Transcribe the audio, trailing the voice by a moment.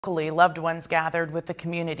Locally, loved ones gathered with the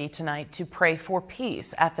community tonight to pray for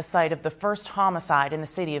peace at the site of the first homicide in the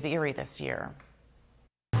city of Erie this year.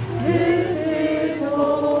 This is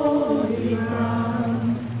holy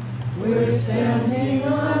ground. We're standing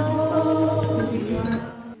on holy ground.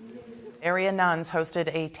 Area nuns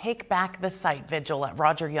hosted a Take Back the Site vigil at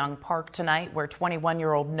Roger Young Park tonight, where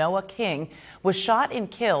 21-year-old Noah King was shot and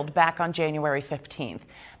killed back on January 15th.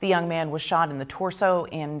 The young man was shot in the torso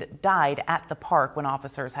and died at the park when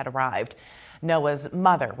officers had arrived. Noah's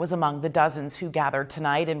mother was among the dozens who gathered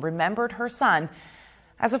tonight and remembered her son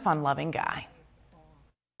as a fun-loving guy.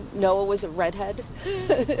 Noah was a redhead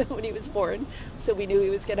when he was born, so we knew he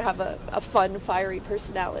was going to have a fun, fiery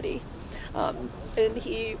personality. And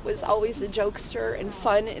he was always a jokester and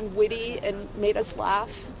fun and witty and made us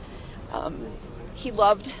laugh. He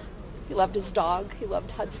loved his dog. He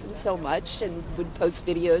loved Hudson so much and would post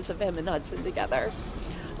videos of him and Hudson together.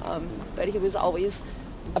 But he was always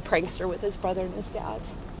a prankster with his brother and his dad.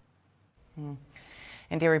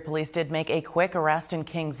 And Erie police did make a quick arrest in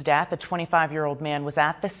King's death. The 25-year-old man was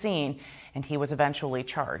at the scene and he was eventually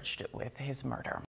charged with his murder.